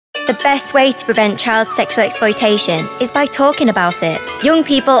the best way to prevent child sexual exploitation is by talking about it. Young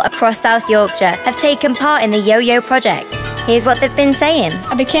people across South Yorkshire have taken part in the YOYO project. Here's what they've been saying.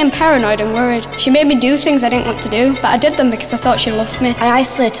 I became paranoid and worried. She made me do things I didn't want to do, but I did them because I thought she loved me. I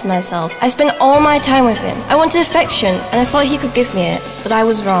isolated myself. I spent all my time with him. I wanted affection, and I thought he could give me it, but I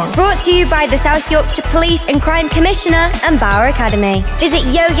was wrong. Brought to you by the South Yorkshire Police and Crime Commissioner and Bauer Academy. Visit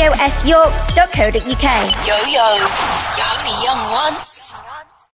yoyosyorks.co.uk. YOYO. You're only young once.